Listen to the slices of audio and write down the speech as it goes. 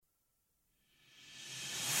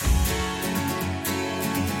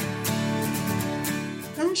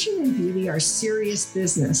Fashion and beauty are serious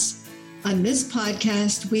business. On this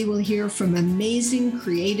podcast, we will hear from amazing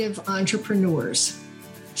creative entrepreneurs.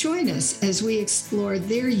 Join us as we explore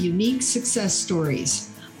their unique success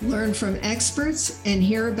stories, learn from experts, and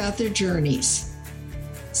hear about their journeys.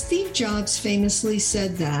 Steve Jobs famously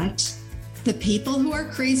said that the people who are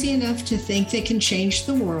crazy enough to think they can change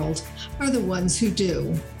the world are the ones who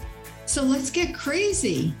do. So let's get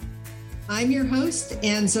crazy. I'm your host,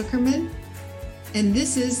 Ann Zuckerman, and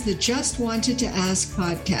this is the Just Wanted to Ask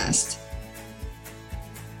podcast.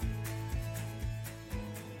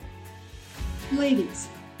 Ladies,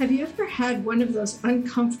 have you ever had one of those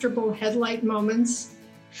uncomfortable headlight moments?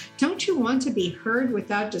 Don't you want to be heard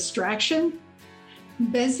without distraction?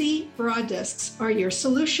 Bezzy bra discs are your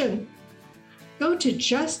solution. Go to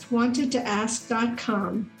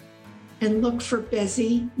justwantedtoask.com and look for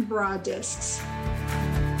Bezzy bra discs.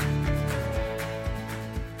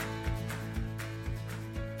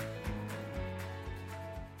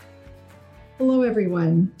 Hello,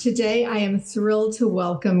 everyone. Today, I am thrilled to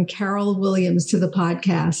welcome Carol Williams to the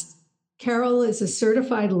podcast. Carol is a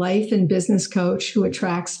certified life and business coach who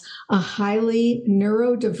attracts a highly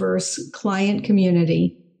neurodiverse client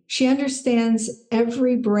community. She understands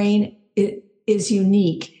every brain is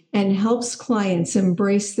unique and helps clients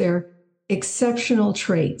embrace their exceptional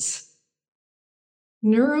traits.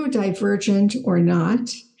 Neurodivergent or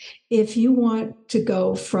not, if you want to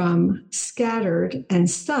go from scattered and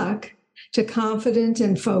stuck to confident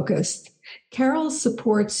and focused, Carol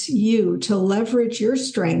supports you to leverage your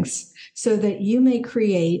strengths so that you may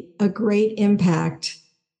create a great impact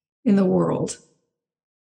in the world.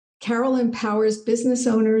 Carol empowers business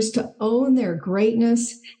owners to own their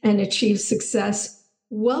greatness and achieve success.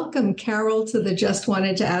 Welcome, Carol, to the Just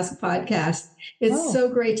Wanted to Ask podcast. It's so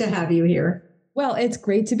great to have you here. Well, it's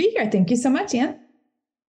great to be here. Thank you so much, Ann.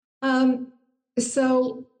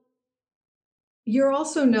 So you're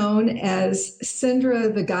also known as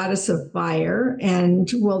Sindra, the goddess of fire, and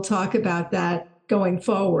we'll talk about that going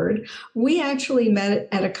forward. We actually met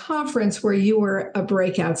at a conference where you were a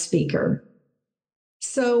breakout speaker.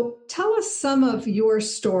 So tell us some of your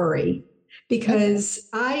story, because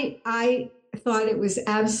I thought it was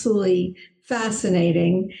absolutely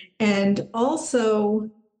fascinating. And also,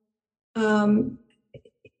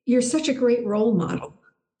 you're such a great role model.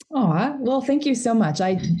 Oh, well, thank you so much.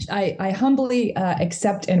 I humbly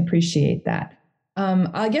accept and appreciate that.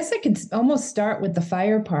 I guess I could almost start with the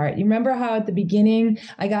fire part. You remember how at the beginning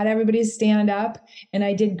I got everybody to stand up and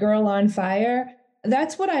I did Girl on Fire?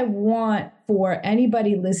 That's what I want for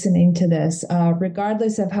anybody listening to this,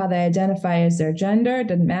 regardless of how they identify as their gender,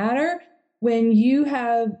 doesn't matter. When you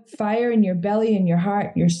have fire in your belly, in your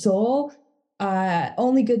heart, your soul,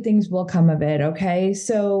 only good things will come of it. Okay.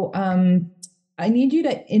 So, I need you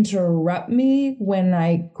to interrupt me when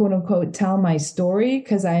I quote unquote tell my story,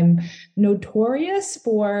 because I'm notorious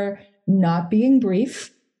for not being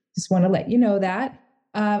brief. Just want to let you know that.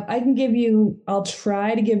 I'll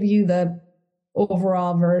try to give you the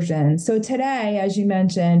overall version. So today, as you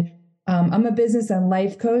mentioned, I'm a business and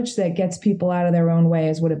life coach that gets people out of their own way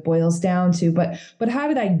is what it boils down to. But how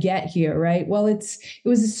did I get here? Right. Well, it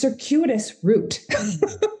was a circuitous route.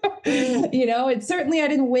 It certainly, I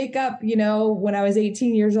didn't wake up, when I was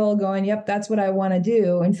 18 years old going, yep, that's what I want to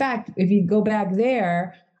do. In fact, if you go back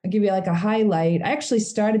there, I'll give you like a highlight. I actually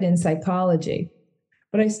started in psychology,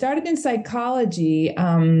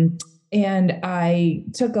 and I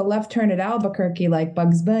took a left turn at Albuquerque like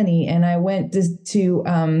Bugs Bunny, and I went to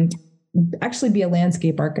actually be a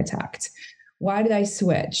landscape architect. Why did I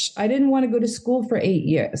switch? I didn't want to go to school for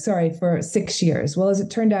 6 years. Well, as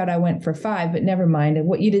it turned out, I went for 5, but never mind. And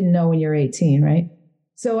what you didn't know when you're 18, right?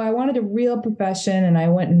 So I wanted a real profession, and I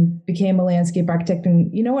went and became a landscape architect.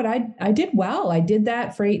 And you know what? I did well. I did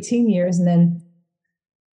that for 18 years, and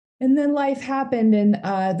then life happened, and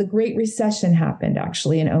the Great Recession happened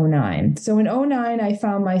actually in 2009. So in 2009, I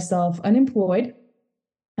found myself unemployed.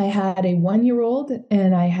 I had a 1-year-old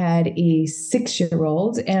and I had a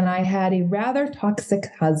 6-year-old, and I had a rather toxic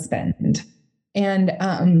husband. And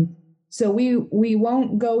so we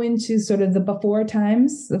won't go into sort of the before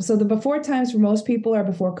times. So the before times for most people are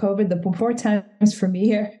before COVID. The before times for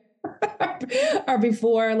me are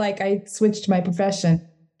before like I switched my profession.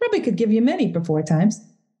 Probably could give you many before times.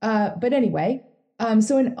 But anyway,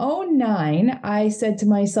 so in 2009, I said to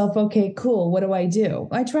myself, okay, cool. What do?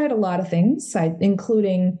 I tried a lot of things,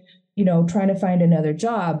 including, trying to find another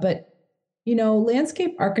job. But,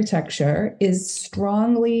 landscape architecture is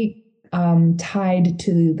strongly tied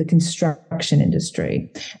to the construction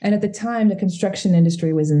industry. And at the time, the construction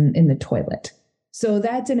industry was in the toilet. So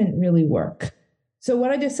that didn't really work. So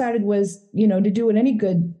what I decided was, to do what any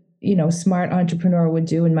good, smart entrepreneur would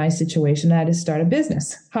do in my situation, I had to start a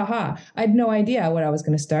business. I had no idea what I was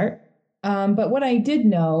going to start. But what I did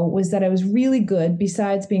know was that I was really good,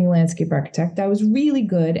 besides being a landscape architect, I was really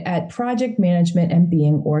good at project management and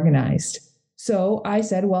being organized. So I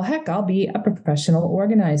said, well, heck, I'll be a professional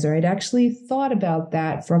organizer. I'd actually thought about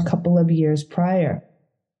that for a couple of years prior.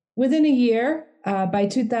 Within a year, by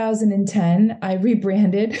 2010, I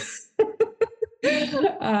rebranded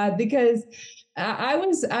because I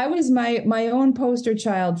was my own poster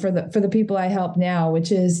child for the people I help now,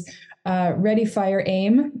 which is ready, fire,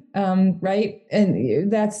 aim, right?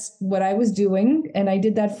 And that's what I was doing, and I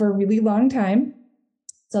did that for a really long time.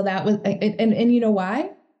 So that was, and you know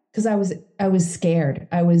why? Because I was scared.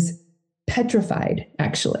 I was petrified.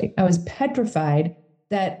 Actually, I was petrified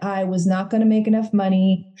that I was not going to make enough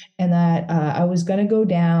money, and that I was going to go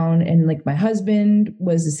down. And like my husband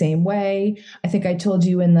was the same way. I think I told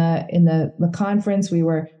you in the conference, we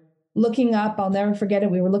were looking up. I'll never forget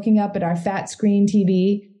it. We were looking up at our fat screen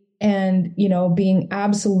TV, and being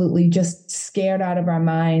absolutely just scared out of our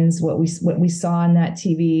minds what we saw on that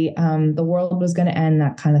TV. The world was going to end,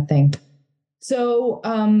 that kind of thing. So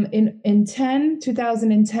in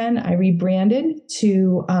 2010, I rebranded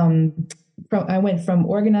to. I went from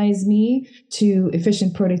Organize Me to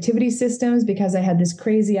Efficient Productivity Systems, because I had this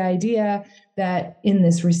crazy idea that in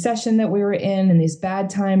this recession that we were in and these bad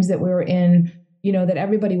times that we were in, that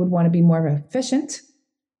everybody would want to be more efficient.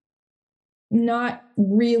 Not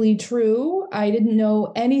really true. I didn't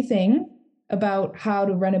know anything about how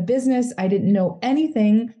to run a business. I didn't know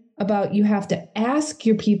anything about you have to ask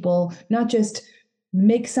your people, not just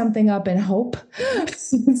make something up and hope.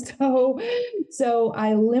 So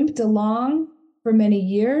I limped along for many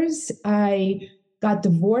years. I got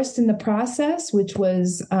divorced in the process, which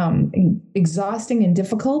was exhausting and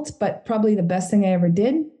difficult, but probably the best thing I ever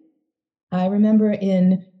did. I remember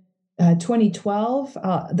in 2012,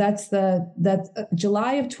 that's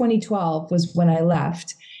July of 2012 was when I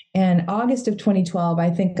left. And August of 2012, I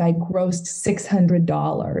think I grossed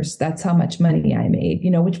 $600. That's how much money I made,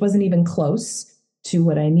 which wasn't even close to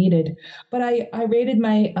what I needed. But I raided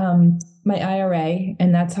my my IRA,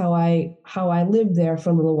 and that's how I lived there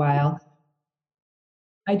for a little while.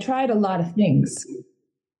 I tried a lot of things.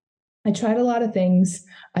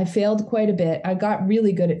 I failed quite a bit. I got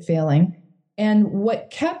really good at failing. And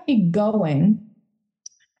what kept me going,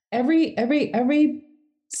 every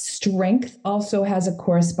strength also has a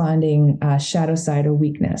corresponding shadow side or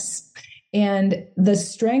weakness. And the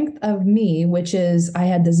strength of me, which is I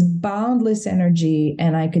had this boundless energy,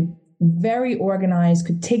 and I could very organized,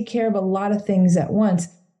 could take care of a lot of things at once.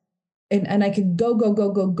 And I could go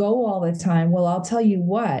all the time. Well, I'll tell you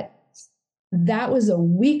what, that was a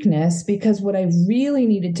weakness, because what I really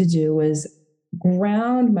needed to do was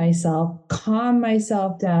ground myself, calm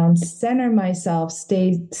myself down, center myself,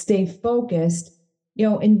 stay focused,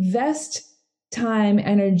 invest time,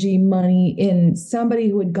 energy, money in somebody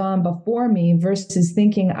who had gone before me, versus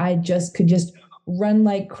thinking I could just run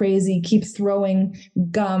like crazy, keep throwing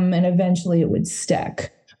gum, and eventually it would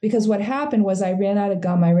stick. Because what happened was I ran out of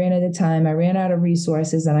gum, I ran out of time, I ran out of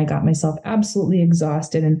resources, and I got myself absolutely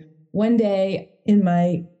exhausted. And one day in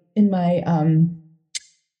my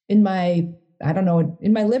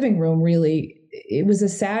living room, really, it was a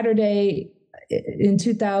Saturday in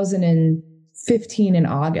 2015 in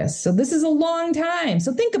August. So this is a long time.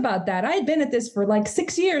 So think about that. I've been at this for like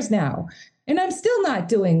 6 years now, and I'm still not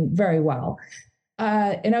doing very well.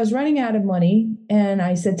 And I was running out of money, and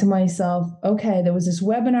I said to myself, okay, there was this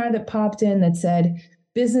webinar that popped in that said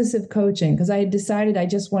business of coaching, because I had decided I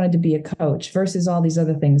just wanted to be a coach versus all these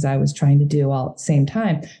other things I was trying to do all at the same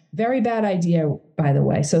time. Very bad idea, by the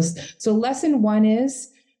way. So lesson one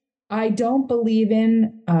is I don't believe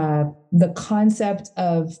in the concept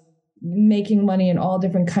of making money in all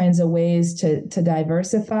different kinds of ways to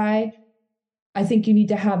diversify. I think you need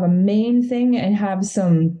to have a main thing and have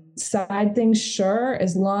some side things, sure,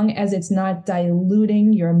 as long as it's not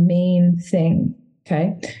diluting your main thing.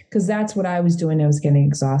 Okay. Because that's what I was doing. I was getting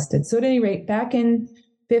exhausted. So at any rate, back in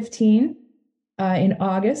 15, in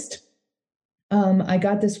August, I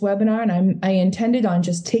got this webinar, and I intended on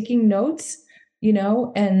just taking notes,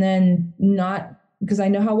 and then not, because I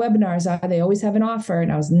know how webinars are, they always have an offer,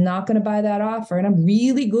 and I was not going to buy that offer. And I'm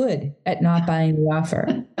really good at not buying the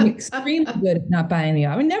offer. I'm extremely good at not buying the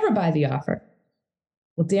offer. I never buy the offer.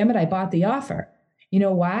 Well, damn it, I bought the offer. You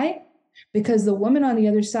know why? Because the woman on the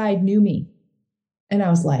other side knew me. And I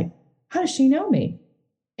was like, how does she know me?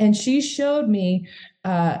 And she showed me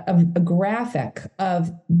a graphic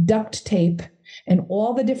of duct tape and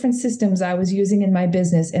all the different systems I was using in my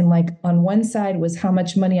business. And like on one side was how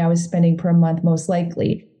much money I was spending per month, most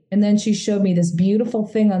likely. And then she showed me this beautiful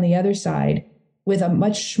thing on the other side with a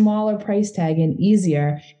much smaller price tag and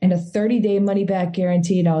easier and a 30-day money back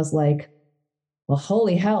guarantee. And I was like, well,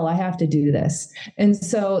 holy hell, I have to do this. And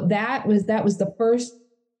so that was the first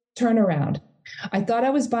turnaround. I thought I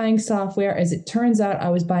was buying software. As it turns out, I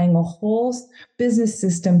was buying a whole business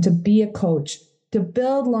system to be a coach, to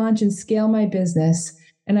build, launch, and scale my business.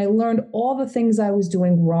 And I learned all the things I was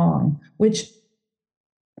doing wrong, which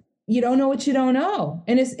you don't know what you don't know.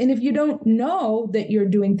 And if you don't know that you're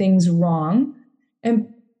doing things wrong,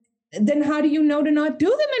 and then how do you know to not do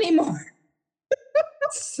them anymore?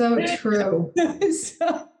 So true.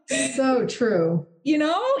 So true.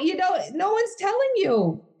 No one's telling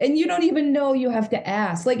you, and you don't even know you have to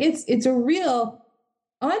ask. Like it's a real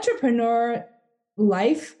entrepreneur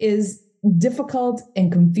life is difficult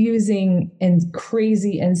and confusing and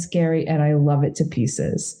crazy and scary. And I love it to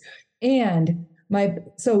pieces. And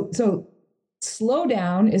so slow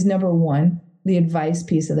down is number one, the advice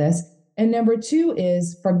piece of this. And number two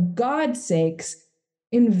is, for God's sakes,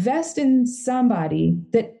 invest in somebody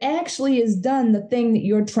that actually has done the thing that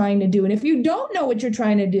you're trying to do. And if you don't know what you're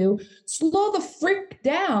trying to do, slow the freak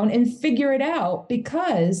down and figure it out,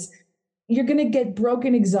 because you're going to get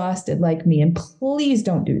broken, exhausted like me. And please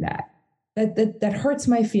don't do that. That hurts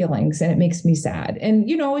my feelings and it makes me sad. And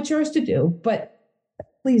it's yours to do, but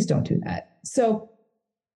please don't do that. So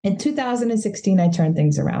in 2016, I turned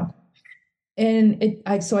things around, and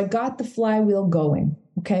so I got the flywheel going.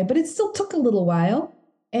 Okay. But it still took a little while.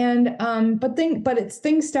 And,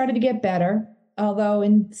 things started to get better. Although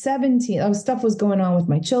in 17, stuff was going on with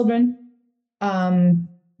my children.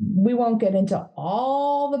 We won't get into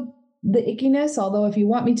all the ickiness, although if you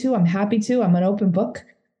want me to, I'm happy to. I'm an open book.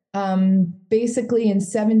 Basically in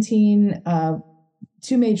 17,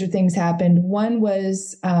 two major things happened. One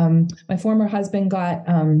was, my former husband got,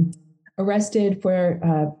 arrested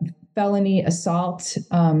for, felony assault,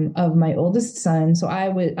 of my oldest son. So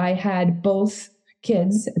I had both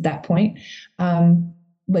kids at that point,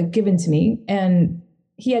 given to me, and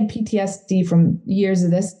he had PTSD from years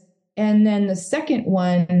of this. And then the second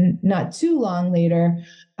one, not too long later,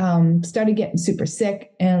 started getting super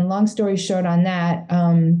sick. And long story short on that,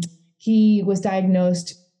 he was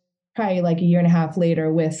diagnosed probably like a year and a half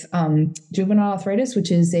later with juvenile arthritis,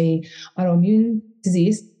 which is a autoimmune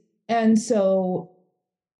disease. And so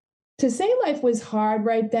to say life was hard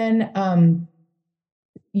right then,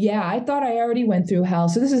 I thought I already went through hell.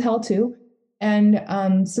 So this is hell too.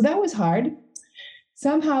 And so that was hard.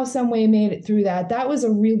 Somehow, some way made it through that. That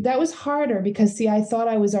was harder because, see, I thought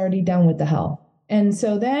I was already done with the hell. And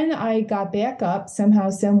so then I got back up somehow,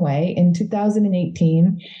 some way in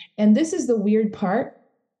 2018. And this is the weird part.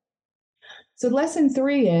 So lesson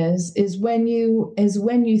 3 is when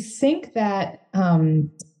you think that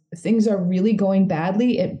things are really going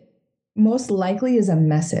badly, it most likely is a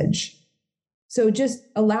message. So just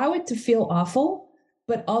allow it to feel awful,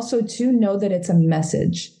 but also to know that it's a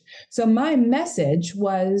message. So my message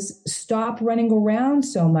was, stop running around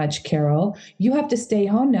so much, Carol. You have to stay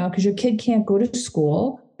home now because your kid can't go to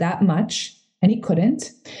school that much, and he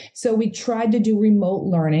couldn't. So we tried to do remote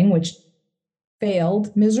learning, which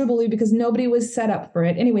failed miserably because nobody was set up for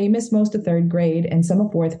it. Anyway, he missed most of 3rd grade and some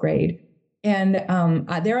of 4th grade. And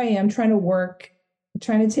there I am trying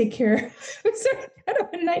to take care. It's kind of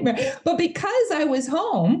a nightmare. But because I was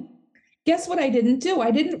home, guess what I didn't do?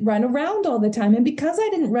 I didn't run around all the time. And because I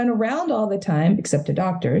didn't run around all the time, except to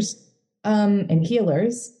doctors and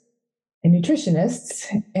healers and nutritionists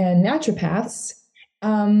and naturopaths,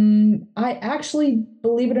 I actually,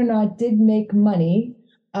 believe it or not, did make money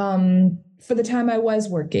for the time I was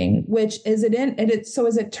working, which is so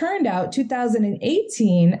as it turned out,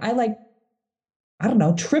 2018, I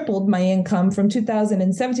tripled my income from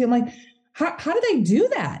 2017. I'm like, how did I do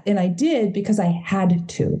that? And I did because I had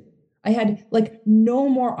to. I had no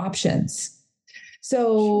more options.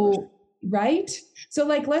 So, sure. Right? So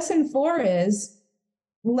lesson 4 is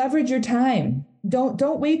leverage your time.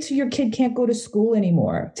 Don't wait till your kid can't go to school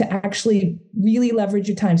anymore to actually really leverage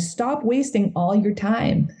your time. Stop wasting all your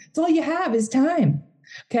time. It's all you have is time.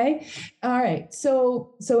 Okay. All right.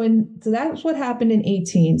 So that's what happened in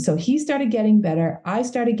 18. So he started getting better. I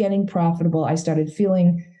started getting profitable. I started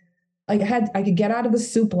feeling like I could get out of the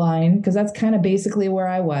soup line because that's kind of basically where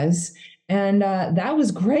I was. And that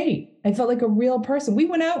was great. I felt like a real person. We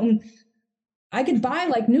went out and I could buy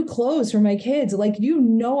new clothes for my kids.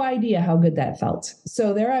 No idea how good that felt.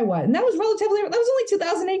 So there I was. And that was only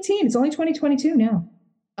 2018. It's only 2022 now.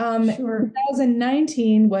 Sure.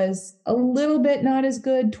 2019 was a little bit not as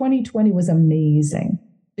good. 2020 was amazing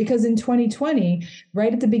because in 2020,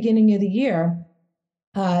 right at the beginning of the year,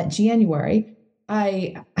 January,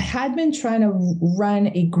 I had been trying to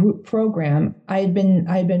run a group program. I'd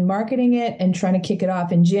been marketing it and trying to kick it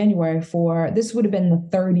off in January for this would have been the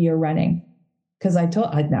third year running because I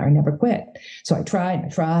never quit. So I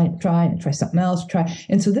tried something else,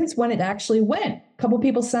 and so this one it actually went. A couple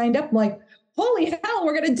people signed up. I'm like, holy hell,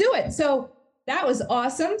 we're gonna do it! So that was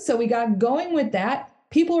awesome. So we got going with that.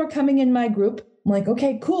 People were coming in my group. I'm like,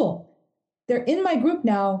 okay, cool. They're in my group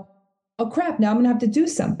now. Oh crap, now I'm going to have to do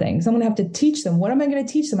something. So I'm going to have to teach them. What am I going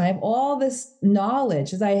to teach them? I have all this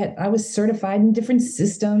knowledge as I was certified in different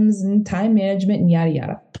systems and time management and yada,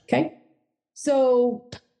 yada. Okay. So,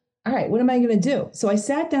 all right, what am I going to do? So I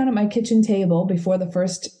sat down at my kitchen table before the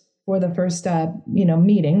first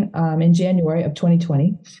meeting in January of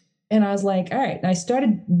 2020. And I was like, all right. And I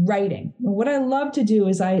started writing. What I love to do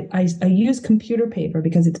is I use computer paper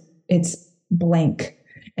because it's blank.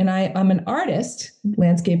 And I'm an artist,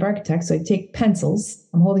 landscape architect. So I take pencils.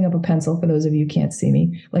 I'm holding up a pencil for those of you who can't see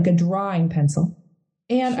me, like a drawing pencil.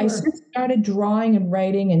 And Sure. I started drawing and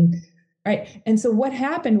writing and so what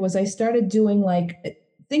happened was I started doing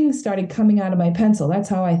things started coming out of my pencil. That's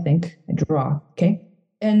how I think I draw. Okay.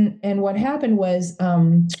 And what happened was,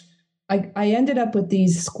 I ended up with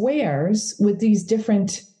these squares with these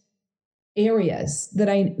different areas that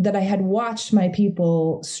I had watched my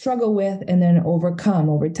people struggle with and then overcome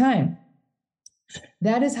over time.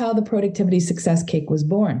 That is how the productivity success cake was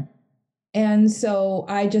born. And so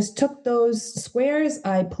I just took those squares,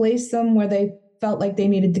 I placed them where they felt like they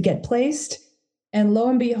needed to get placed. And lo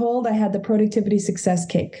and behold, I had the productivity success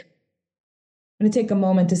cake. I'm going to take a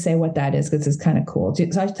moment to say what that is because it's kind of cool. So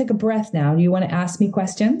I'll take a breath now. Do you want to ask me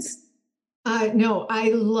questions? No,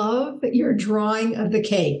 I love your drawing of the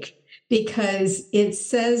cake because it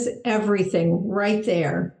says everything right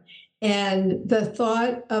there. And the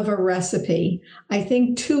thought of a recipe, I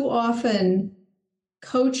think too often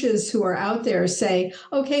coaches who are out there say,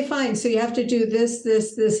 okay, fine. So you have to do this,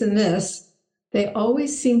 this, and this. They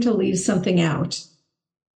always seem to leave something out.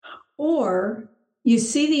 Or you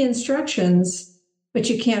see the instructions, but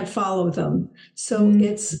you can't follow them. So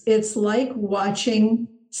it's like watching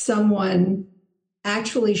someone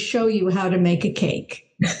actually show you how to make a cake.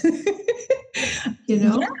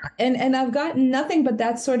 Yeah. And I've gotten nothing but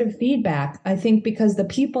that sort of feedback. I think because the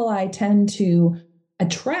people I tend to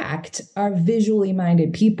attract are visually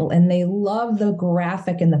minded people and they love the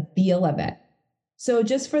graphic and the feel of it. So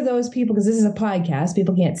just for those people, because this is a podcast,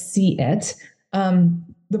 people can't see it.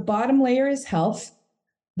 The bottom layer is health.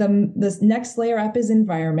 The next layer up is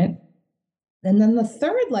environment. And then the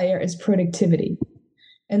third layer is productivity.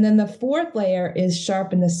 And then the fourth layer is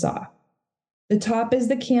sharpen the saw. The top is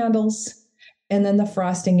the candles. And then the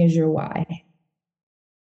frosting is your why.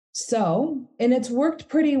 So, and it's worked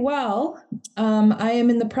pretty well. I am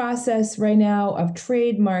in the process right now of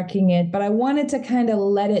trademarking it, but I wanted to kind of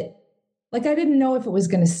let it, I didn't know if it was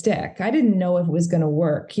going to stick. I didn't know if it was going to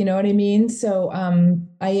work. You know what I mean? So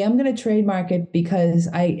I am going to trademark it because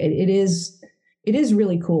it is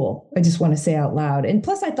really cool. I just want to say out loud. And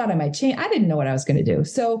plus I thought I might change. I didn't know what I was going to do.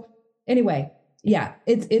 So anyway, yeah,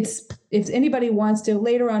 it's if anybody wants to,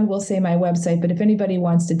 later on we'll say my website, but if anybody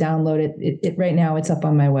wants to download it right now, it's up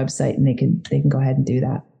on my website and they can go ahead and do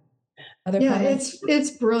that. Other comments? It's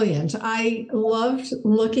brilliant. I loved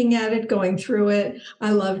looking at it, going through it. I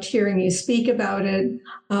loved hearing you speak about it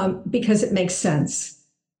because it makes sense.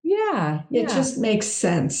 Yeah. It just makes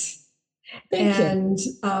sense. Thank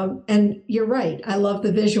you. And you're right. I love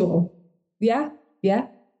the visual. Yeah.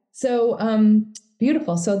 So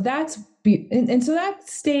beautiful. So that's and so that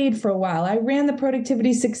stayed for a while. I ran the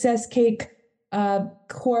Productivity Success Cake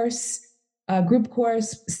course. Group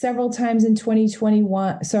course several times in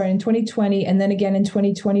 2020, and then again in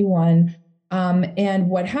 2021. And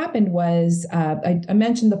what happened was, I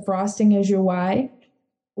mentioned the frosting as your why.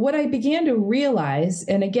 What I began to realize,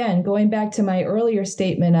 and again, going back to my earlier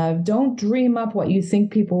statement of don't dream up what you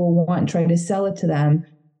think people will want and try to sell it to them.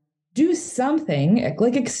 Do something,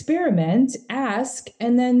 like experiment, ask,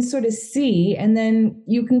 and then sort of see, and then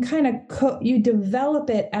you can kind of you develop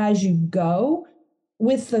it as you go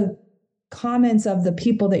with the comments of the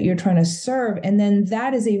people that you're trying to serve. And then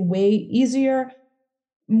that is a way easier,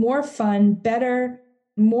 more fun, better,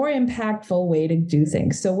 more impactful way to do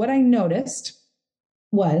things. So what I noticed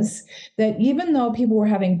was that even though people were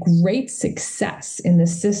having great success in the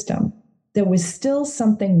system, there was still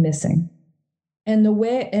something missing. And the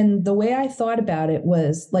way I thought about it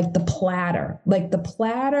was like the platter, like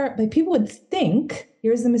people would think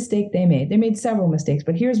Here's the mistake they made. They made several mistakes,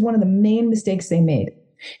 but here's one of the main mistakes they made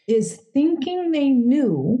is thinking they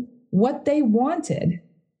knew what they wanted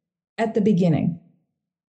at the beginning.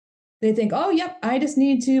 They think, oh, yep, I just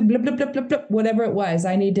need to blah, blah, blah, blah, blah, whatever it was.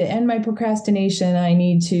 I need to end my procrastination. I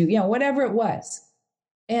need to, whatever it was.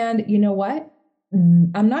 And you know what?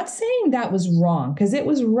 I'm not saying that was wrong because it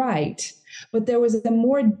was right, but there was a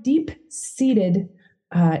more deep-seated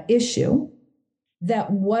issue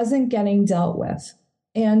that wasn't getting dealt with.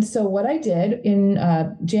 And so what I did in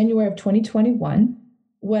January of 2021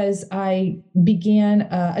 was I began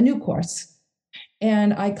a new course.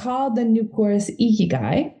 And I called the new course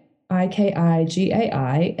Ikigai,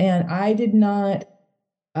 Ikigai, and I did not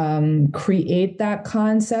create that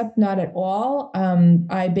concept, not at all.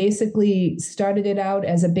 I basically started it out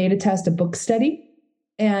as a beta test, a book study.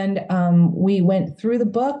 And we went through the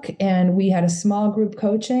book and we had a small group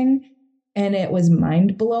coaching and it was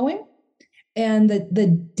mind-blowing. And the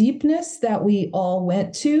deepness that we all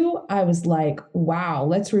went to, I was like, wow,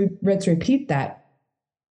 let's repeat that,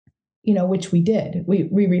 which we did.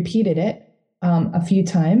 We repeated it a few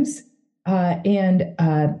times. And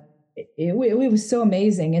it was so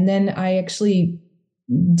amazing. And then I actually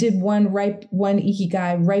did one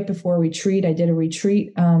Ikigai right before a retreat. I did a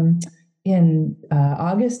retreat in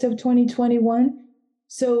August of 2021.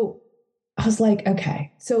 So I was like,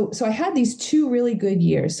 okay, so I had these 2 really good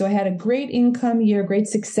years. So I had a great income year, great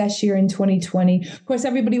success year in 2020. Of course,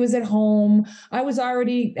 everybody was at home. I was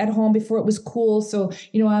already at home before it was cool. So,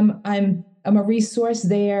 I'm a resource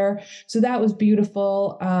there. So that was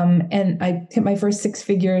beautiful. And I hit my first 6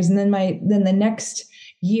 figures. And then the next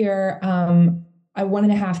year, I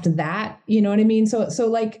 1.5 to that, you know what I mean? So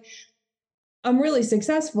like, I'm really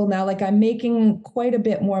successful now. Like I'm making quite a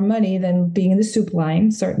bit more money than being in the soup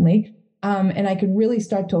line, certainly. And I could really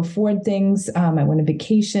start to afford things. I went on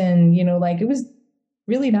vacation, it was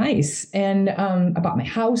really nice. And I bought my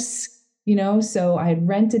house, so I had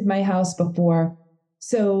rented my house before.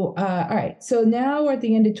 So, all right. So now we're at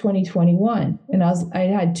the end of 2021 and I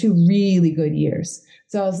had 2 really good years.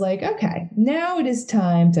 So I was like, okay, now it is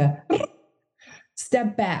time to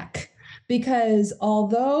step back because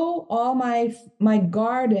although all my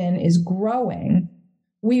garden is growing,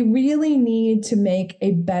 we really need to make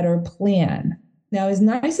a better plan. Now, as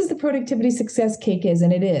nice as the productivity success cake is,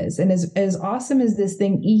 and it is, and as awesome as this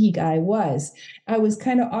thing Ikigai was, I was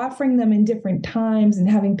kind of offering them in different times and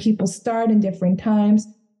having people start in different times.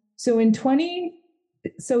 So in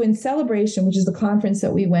Celebration, which is the conference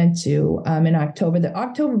that we went to in October, the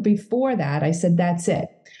October before that, I said, that's it.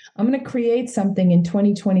 I'm going to create something in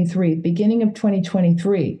 2023, beginning of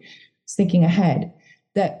 2023, thinking ahead,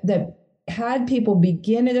 that had people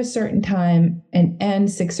begin at a certain time and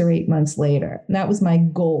end 6 or 8 months later. And that was my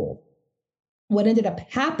goal. What ended up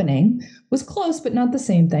happening was close, but not the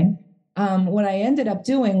same thing. What I ended up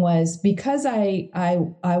doing was because I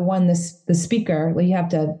won the speaker, you have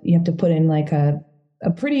to put in like a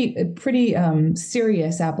pretty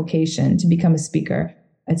serious application to become a speaker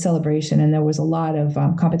at Celebration. And there was a lot of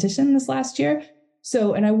competition this last year.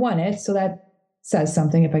 So, and I won it. So that says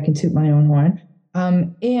something if I can toot my own horn.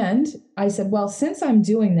 And I said, well, since I'm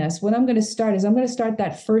doing this, what I'm going to start is I'm going to start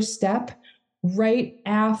that first step right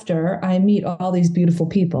after I meet all these beautiful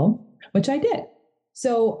people, which I did.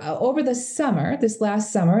 So over the summer, this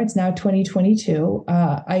last summer, it's now 2022,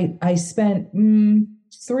 I spent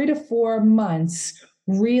 3 to 4 months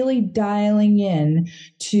really dialing in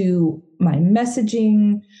to my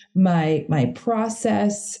messaging, my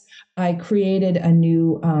process. I created a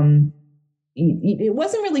new it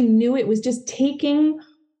wasn't really new. It was just taking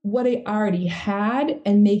what I already had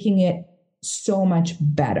and making it so much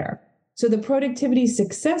better. So the productivity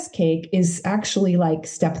success cake is actually like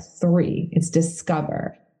step 3. It's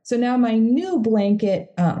discover. So now my new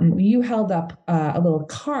blanket, you held up a little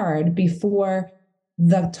card before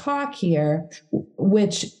the talk here,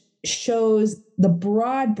 which shows the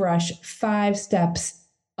broad brush 5 steps,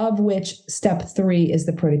 of which step 3 is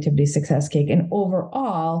the productivity success cake. And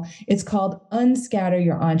overall, it's called Unscatter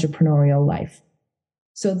Your Entrepreneurial Life.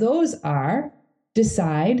 So those are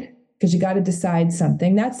decide, because you got to decide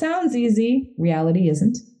something. That sounds easy. Reality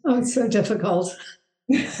isn't. Oh, it's so difficult.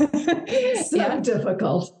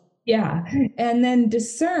 Difficult. Yeah. And then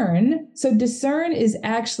discern. So discern is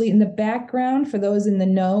actually in the background, for those in the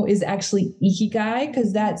know, is actually Ikigai,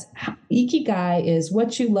 because that's Ikigai is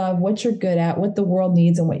what you love, what you're good at, what the world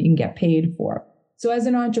needs, and what you can get paid for. So as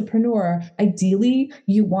an entrepreneur, ideally,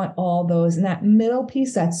 you want all those. And that middle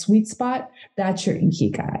piece, that sweet spot, that's your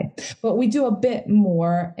Ikigai. But we do a bit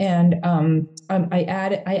more. And I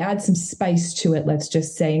add some spice to it, let's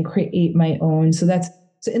just say, and create my own. So that's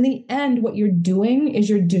So in the end, what you're doing is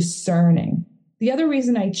you're discerning. The other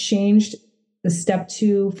reason I changed the step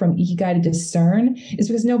 2 from ikigai to discern is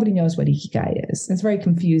because nobody knows what ikigai is. It's very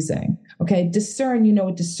confusing. Okay. Discern, you know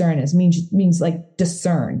what discern is. Means like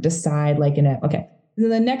discern, decide, like in it. Okay. Then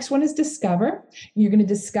the next one is discover. You're going to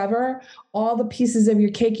discover all the pieces of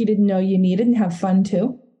your cake you didn't know you needed and have fun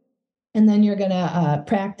too. And then you're going to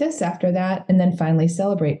practice after that, and then finally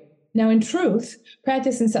celebrate. Now, in truth,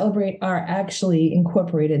 practice and celebrate are actually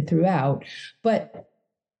incorporated throughout, but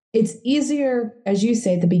it's easier, as you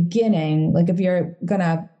say, at the beginning, like if you're going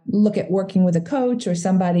to look at working with a coach or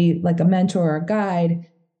somebody like a mentor or a guide,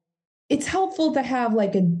 it's helpful to have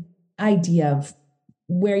like an idea of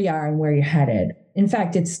where you are and where you're headed. In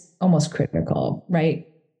fact, it's almost critical, right?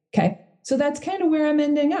 Okay. So that's kind of where I'm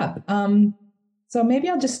ending up. So maybe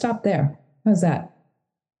I'll just stop there. How's that?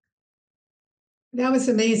 That was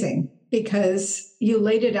amazing because you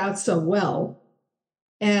laid it out so well.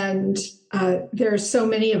 And there are so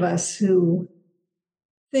many of us who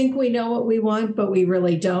think we know what we want, but we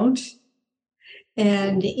really don't.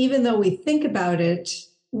 And even though we think about it,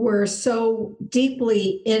 we're so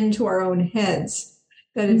deeply into our own heads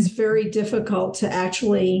that it's very difficult to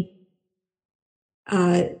actually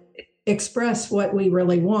express what we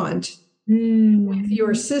really want. With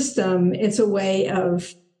your system, it's a way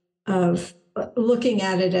of looking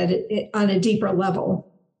at it on a deeper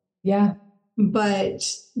level. Yeah. But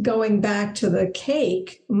going back to the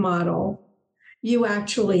cake model, you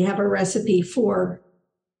actually have a recipe for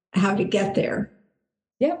how to get there.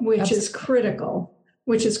 Yeah, which is critical.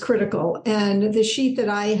 And the sheet that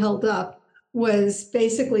I held up was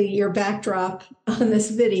basically your backdrop on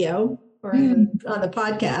this video or on the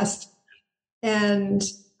podcast. And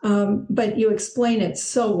but you explain it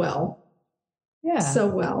so well. Yeah. So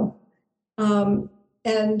well.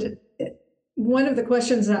 And one of the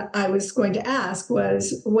questions that I was going to ask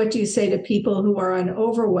was, what do you say to people who are on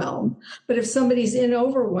overwhelm? But if somebody's in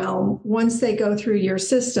overwhelm, once they go through your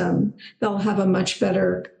system, they'll have a much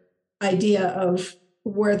better idea of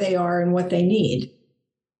where they are and what they need.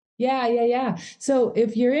 Yeah. So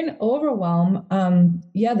if you're in overwhelm,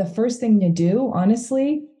 the first thing to do,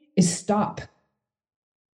 honestly, is stop.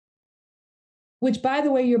 Which, by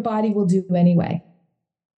the way, your body will do anyway.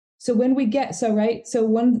 So when we get,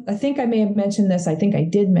 I think I may have mentioned this. I think I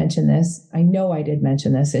did mention this. I know I did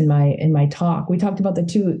mention this in my talk. We talked about the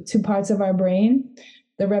two parts of our brain,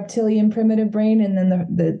 the reptilian primitive brain, and then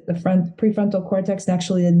the front prefrontal cortex, and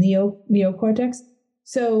actually the neocortex.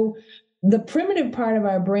 So the primitive part of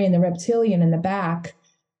our brain, the reptilian in the back,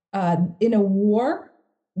 in a war,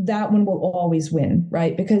 that one will always win,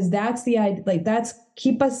 right? Because that's the idea, like that's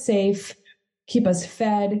keep us safe, keep us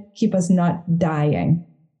fed, keep us not dying.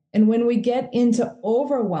 And when we get into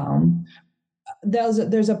overwhelm, there's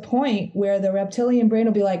a point where the reptilian brain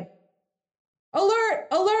will be like,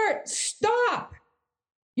 alert, stop.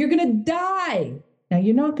 You're going to die. Now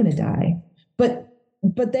you're not going to die, but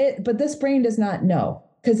this brain does not know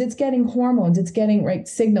because it's getting hormones. It's getting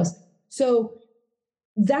signals. So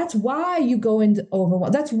that's why you go into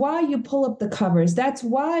overwhelm. That's why you pull up the covers. That's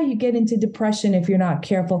why you get into depression if you're not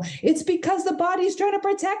careful. It's because the body's trying to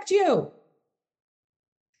protect you.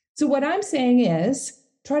 So what I'm saying is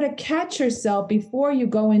try to catch yourself before you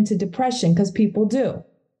go into depression, because people do.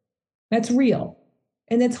 That's real.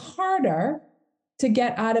 And it's harder to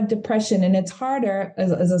get out of depression, and it's harder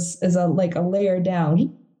as a layer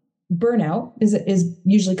down. Burnout is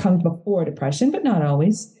usually comes before depression, but not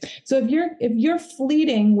always. So if you're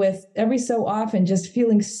fleeting with every so often just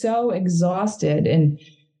feeling so exhausted, and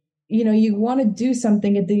you want to do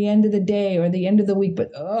something at the end of the day or the end of the week,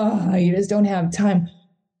 but you just don't have time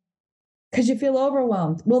because you feel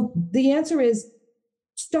overwhelmed. Well, the answer is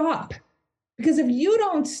stop. Because if you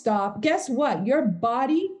don't stop, guess what? Your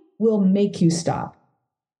body will make you stop.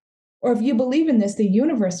 Or if you believe in this, the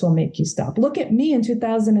universe will make you stop. Look at me in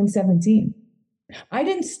 2017. I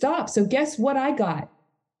didn't stop. So guess what I got?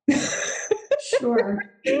 Sure.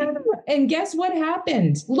 And guess what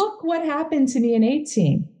happened? Look what happened to me in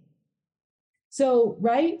 18. So,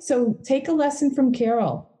 right? So take a lesson from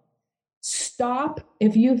Carol. Stop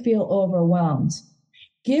if you feel overwhelmed.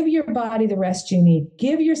 Give your body the rest you need.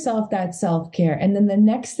 Give yourself that self-care. And then the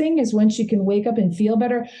next thing is, once you can wake up and feel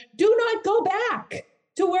better, do not go back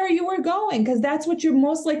to where you were going, because that's what you're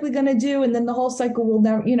most likely going to do. And then the whole cycle will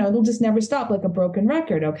never, it'll just never stop, like a broken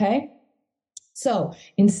record. Okay. So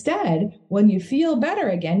instead, when you feel better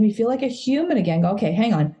again, you feel like a human again, go, okay,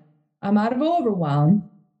 hang on. I'm out of overwhelm.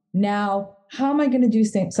 Now, how am I going to do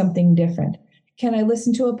something different? Can I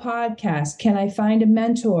listen to a podcast? Can I find a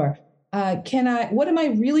mentor? What am I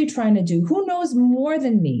really trying to do? Who knows more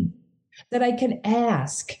than me? that I can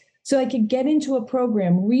ask, so I can get into a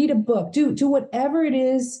program, read a book, do whatever it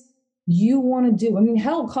is you want to do. I mean,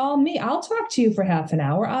 hell, call me. I'll talk to you for half an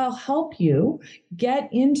hour. I'll help you get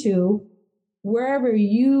into wherever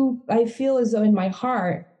I feel as though in my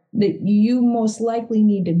heart that you most likely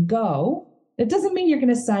need to go. It doesn't mean you're going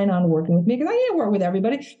to sign on working with me, because I can't work with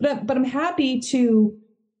everybody, but I'm happy to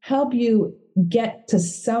help you get to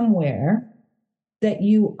somewhere that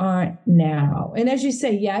you aren't now. And as you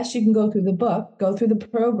say, yes, you can go through the book, go through the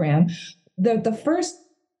program. The first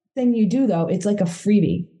thing you do, though, it's like a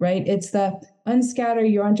freebie, right? It's the Unscatter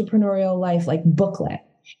Your Entrepreneurial Life like booklet.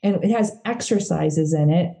 And it has exercises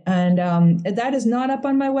in it. And that is not up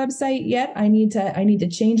on my website yet. I need to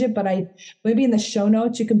change it, but maybe in the show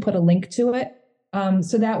notes, you can put a link to it.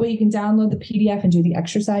 So that way you can download the PDF and do the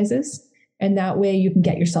exercises. And that way you can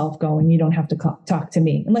get yourself going. You don't have to talk to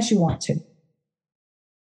me unless you want to.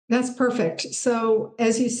 That's perfect. So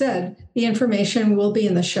as you said, the information will be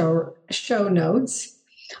in the show notes.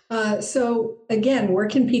 So again, where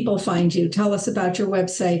can people find you? Tell us about your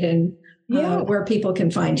website and where people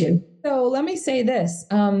can find you. So let me say this,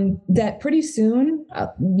 that pretty soon, I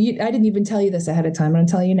didn't even tell you this ahead of time. I'm going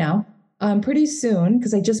to tell you now. Pretty soon,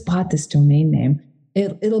 because I just bought this domain name,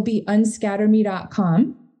 it'll be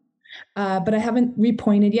unscatterme.com. But I haven't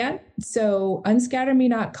repointed yet. So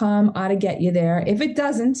unscatterme.com ought to get you there. If it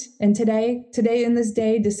doesn't, and today in this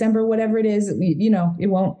day, December, whatever it is, it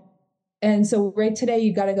won't. And so right today,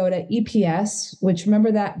 you got to go to EPS, which,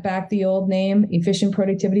 remember that back, the old name, Efficient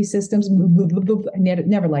Productivity Systems. I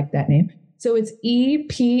never liked that name. So it's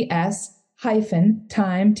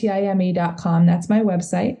EPS-time.com. That's my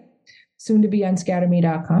website, soon to be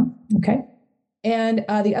unscatterme.com. Okay. And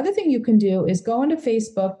the other thing you can do is go into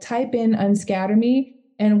Facebook, type in Unscatter Me,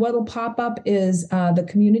 and what'll pop up is the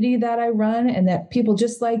community that I run, and that people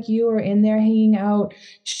just like you are in there hanging out,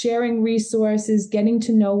 sharing resources, getting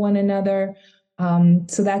to know one another.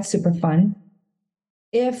 So that's super fun.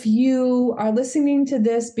 If you are listening to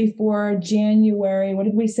this before January, what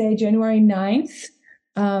did we say? January 9th,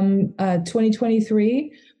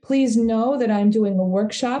 2023, please know that I'm doing a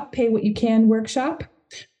workshop, Pay What You Can workshop.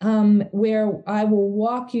 Where I will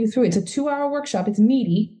walk you through. It's a 2-hour workshop. It's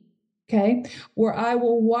meaty. Okay. Where I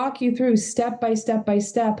will walk you through step by step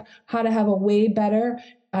how to have a way better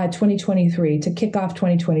 2023 to kick off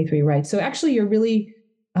 2023. Right. So actually you're really,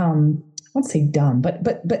 I won't say dumb, but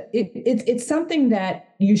it's something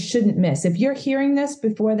that you shouldn't miss. If you're hearing this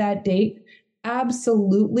before that date,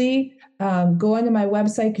 absolutely go onto my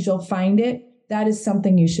website, because you'll find it. That is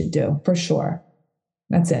something you should do for sure.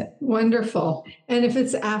 That's it. Wonderful. And if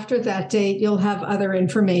it's after that date, you'll have other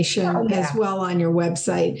information as well on your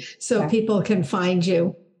website, so people can find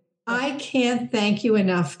you. I can't thank you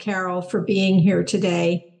enough, Carol, for being here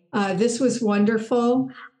today. This was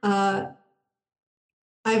wonderful. I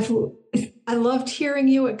loved hearing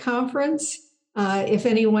you at conference. If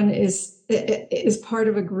anyone is part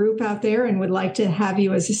of a group out there and would like to have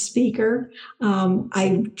you as a speaker,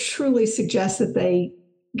 I truly suggest that they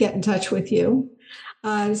get in touch with you.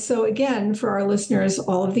 So again, for our listeners,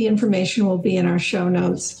 all of the information will be in our show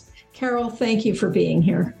notes. Carol, thank you for being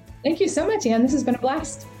here. Thank you so much, Ann. This has been a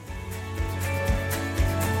blast.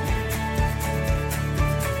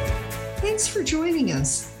 Thanks for joining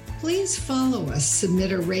us. Please follow us,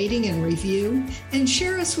 submit a rating and review, and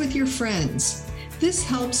share us with your friends. This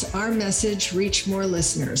helps our message reach more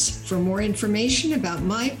listeners. For more information about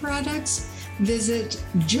my products, visit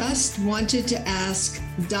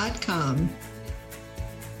justwantedtoask.com.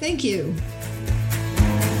 Thank you.